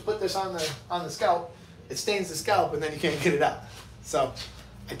want to do is put this on the scalp. It stains the scalp and then you can't get it out. So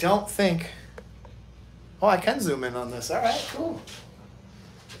I don't think, oh, I can zoom in on this. All right, cool.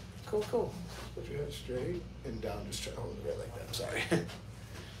 Cool, cool. Put your head straight and down. Just try to hold it right like that. I'm sorry.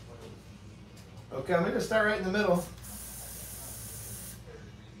 Okay, I'm going to start right in the middle.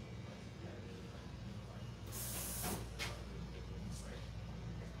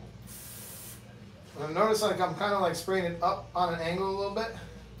 And notice like I'm kind of like spraying it up on an angle a little bit.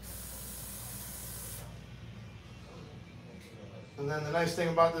 And then the nice thing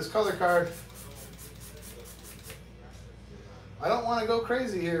about this color card, I don't want to go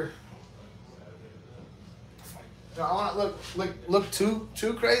crazy here. I don't want to look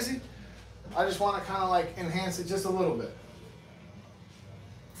too crazy. I just want to kind of like enhance it just a little bit.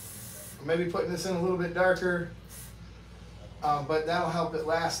 Maybe putting this in a little bit darker, but that'll help it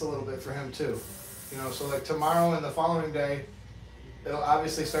last a little bit for him too. You know, so like tomorrow and the following day, it'll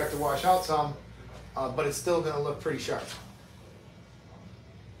obviously start to wash out some, but it's still going to look pretty sharp.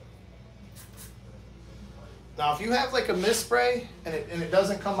 Now, if you have like a mist spray and it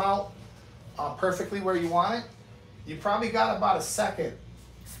doesn't come out perfectly where you want it, you probably got about a second.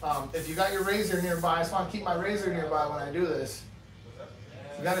 If you got your razor nearby, I just want to keep my razor nearby when I do this.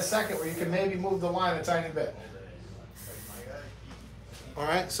 You got a second where you can maybe move the line a tiny bit. All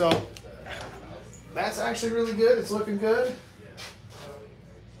right, so that's actually really good. It's looking good.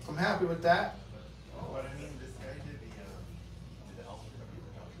 I'm happy with that.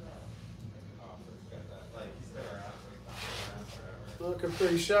 Looking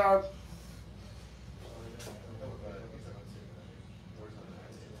pretty sharp.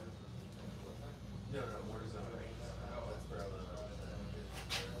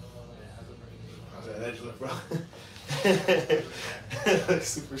 How's that edge look, bro? Looks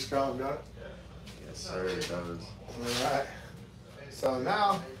super strong, don't it? Yes, sir, it does. All right. So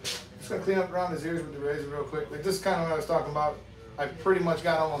now, I'm just gonna clean up around his ears with the razor real quick. Like this is kind of what I was talking about. I pretty much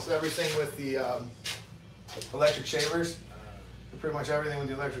got almost everything with the electric shavers. Pretty much everything with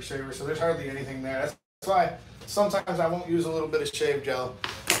the electric shaver, so there's hardly anything there. That's why sometimes I won't use a little bit of shave gel,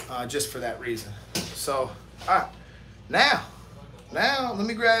 just for that reason. So, all right, now let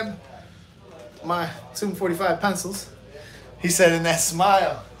me grab my 245 pencils. He said in that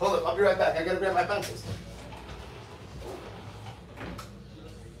smile. Hold up, I'll be right back. I gotta grab my pencils.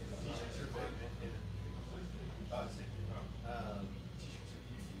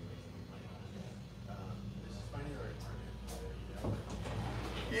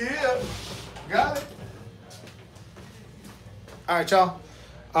 Yeah, got it. All right, y'all.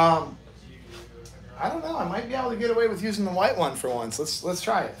 I don't know. I might be able to get away with using the white one for once. Let's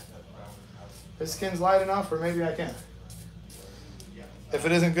try it. This skin's light enough, or maybe I can. If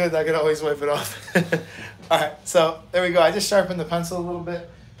it isn't good, I could always wipe it off. All right, so there we go. I just sharpened the pencil a little bit,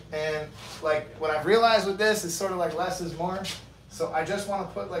 and like what I've realized with this is sort of like less is more. So I just want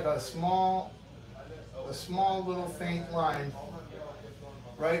to put like a small little faint line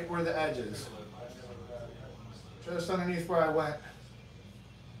right where the edge is, just underneath where I went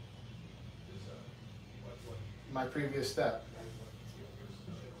my previous step.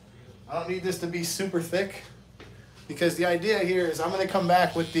 I don't need this to be super thick, because the idea here is I'm going to come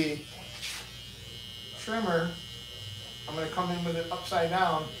back with the trimmer. I'm going to come in with it upside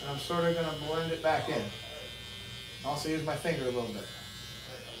down, and I'm sort of going to blend it back in. Also use my finger a little bit.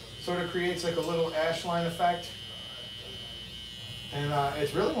 Sort of creates like a little ash line effect. And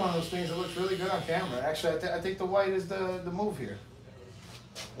it's really one of those things that looks really good on camera. Actually, I think the white is the move here.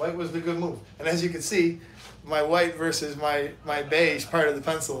 White was the good move. And as you can see, my white versus my beige part of the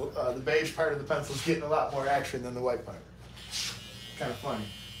pencil, the beige part of the pencil is getting a lot more action than the white part. Kind of funny.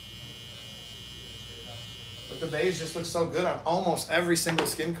 But the beige just looks so good on almost every single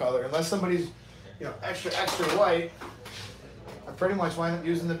skin color. Unless somebody's, extra white, I pretty much wind up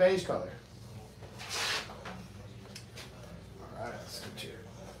using the beige color.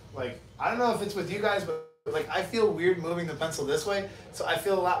 Like, I don't know if it's with you guys, but like I feel weird moving the pencil this way, so I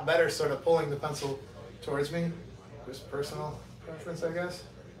feel a lot better sort of pulling the pencil towards me. Just personal preference, I guess.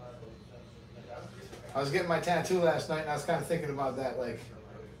 I was getting my tattoo last night, and I was kind of thinking about that. Like,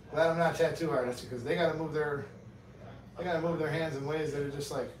 glad I'm not a tattoo artist, because they gotta move their hands in ways that are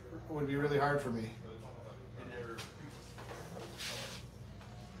just like would be really hard for me.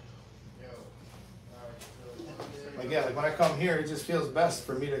 Like, yeah, like when I come here, it just feels best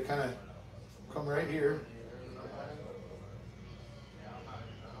for me to kind of come right here.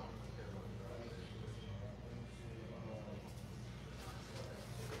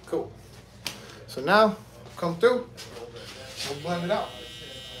 Cool. So now, come through, we'll blend it out.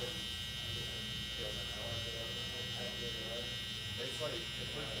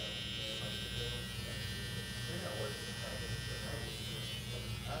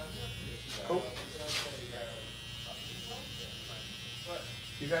 Cool.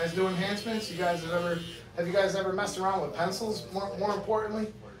 You guys do enhancements? Have you guys ever messed around with pencils? More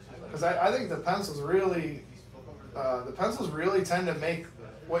importantly, because I think the pencils really tend to make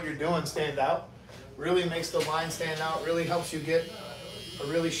what you're doing stand out. Really makes the line stand out. Really helps you get a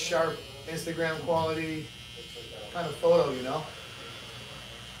really sharp Instagram quality kind of photo,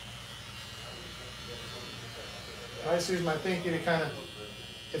 I just use my pinky to kind of,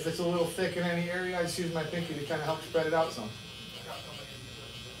 if it's a little thick in any area, I just use my pinky to kind of help spread it out some.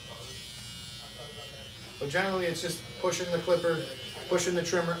 But generally, it's just pushing the clipper, pushing the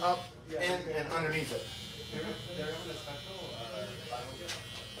trimmer up and underneath it.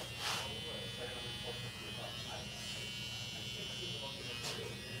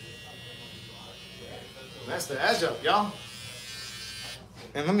 And that's the edge up, y'all.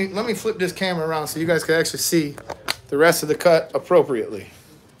 And let me flip this camera around so you guys can actually see the rest of the cut appropriately.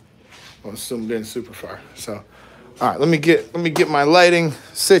 I'm zoomed in super far. So, all right, let me get my lighting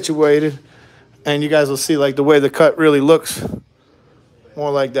situated. And you guys will see like the way the cut really looks,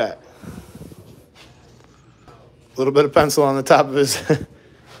 more like that. A little bit of pencil on the top of his.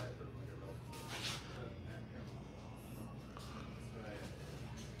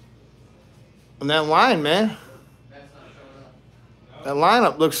 And that line, man, that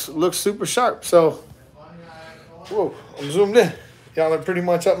lineup looks super sharp. So, whoa, I'm zoomed in. Y'all are pretty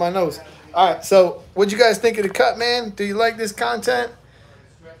much up my nose. All right, so what'd you guys think of the cut, man? Do you like this content?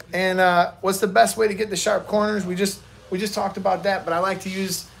 And what's the best way to get the sharp corners? We just talked about that, but I like to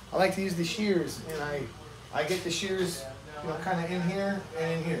use the shears, and I get the shears, kind of in here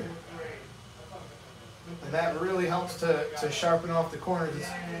and in here, and that really helps to sharpen off the corners.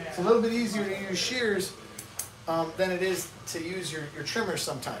 It's a little bit easier to use shears than it is to use your trimmers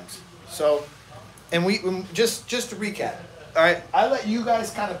sometimes. So, and we just to recap, All right, I let you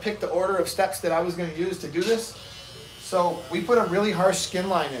guys kind of pick the order of steps that I was going to use to do this. So we put a really harsh skin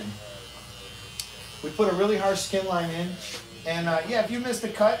line in. And yeah, if you missed the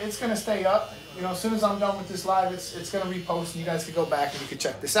cut, it's going to stay up. You know, as soon as I'm done with this live, it's going to repost, and you guys can go back and you can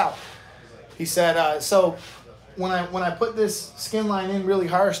check this out. He said, so when I put this skin line in really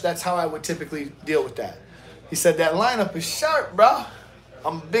harsh, that's how I would typically deal with that. He said, that lineup is sharp, bro.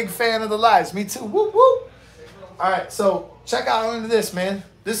 I'm a big fan of the lives. Me too. Woo woo. All right, so check out into this, man.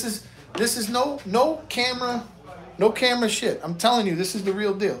 This is no camera shit. I'm telling you, this is the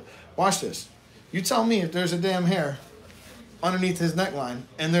real deal. Watch this. You tell me if there's a damn hair underneath his neckline,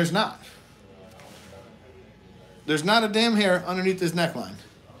 and there's not. There's not a damn hair underneath his neckline.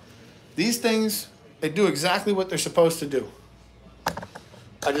 These things, they do exactly what they're supposed to do.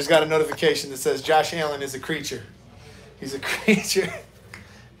 I just got a notification that says Josh Allen is a creature. He's a creature.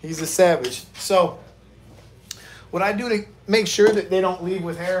 He's a savage. So what I do to make sure that they don't leave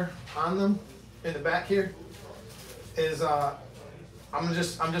with hair on them in the back here is I'm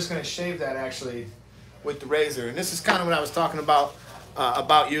just going to shave that actually with the razor. And this is kind of what I was talking about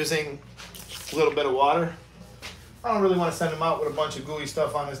using a little bit of water. I don't really want to send him out with a bunch of gooey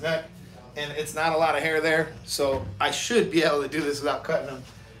stuff on his neck, and it's not a lot of hair there, so I should be able to do this without cutting him.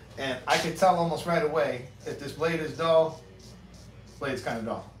 And I can tell almost right away if this blade is dull. Blade's kind of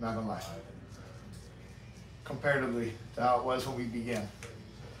dull, not gonna lie, comparatively to how it was when we began.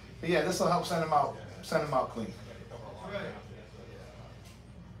 But yeah, this will help send him out clean.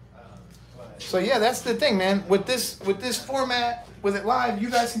 So yeah, that's the thing, man. With this format, with it live, you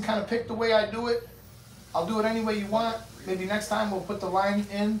guys can kind of pick the way I do it. I'll do it any way you want. Maybe next time we'll put the line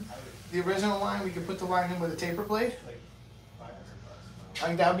in, the original line, we can put the line in with a taper blade. I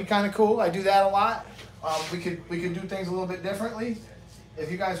think that would be kind of cool. I do that a lot. We could do things a little bit differently.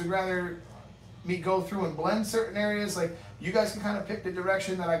 If you guys would rather me go through and blend certain areas, like you guys can kind of pick the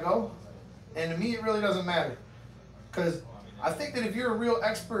direction that I go. And to me, it really doesn't matter. Because I think that if you're a real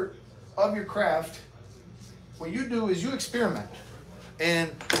expert of your craft, what you do is you experiment.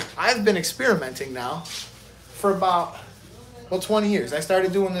 And I've been experimenting now for about, 20 years. I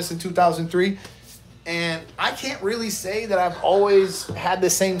started doing this in 2003. And I can't really say that I've always had the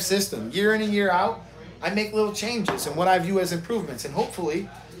same system. Year in and year out, I make little changes in what I view as improvements. And hopefully,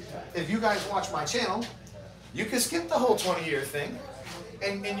 if you guys watch my channel, you can skip the whole 20-year thing.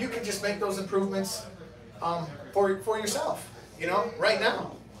 And you can just make those improvements for yourself, you know, right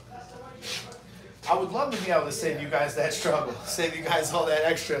now. I would love to be able to save you guys that struggle, save you guys all that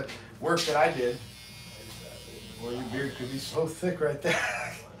extra work that I did. Boy, your beard could be so thick right there.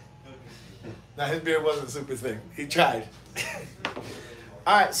 Now, his beard wasn't super thick. He tried.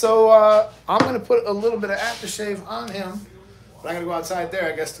 All right, so I'm going to put a little bit of aftershave on him, but I'm going to go outside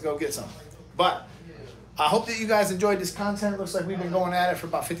there, I guess, to go get some. But I hope that you guys enjoyed this content. It looks like we've been going at it for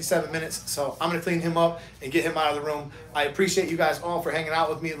about 57 minutes. So I'm going to clean him up and get him out of the room. I appreciate you guys all for hanging out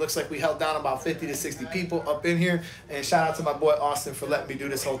with me. It looks like we held down about 50 to 60 people up in here. And shout out to my boy Austin for letting me do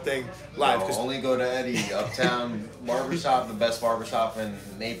this whole thing live. Only go to Eddie, Uptown Barbershop, the best barbershop in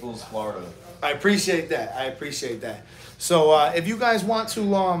Naples, Florida. I appreciate that. I appreciate that. So if you guys want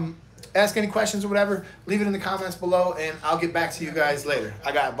to ask any questions or whatever, leave it in the comments below, and I'll get back to you guys later.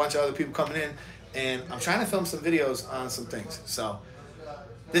 I got a bunch of other people coming in. And I'm trying to film some videos on some things. So,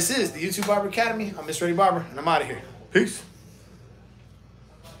 this is the YouTube Barber Academy. I'm Mr. Eddie Barber, and I'm out of here. Peace.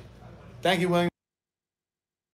 Thank you, William.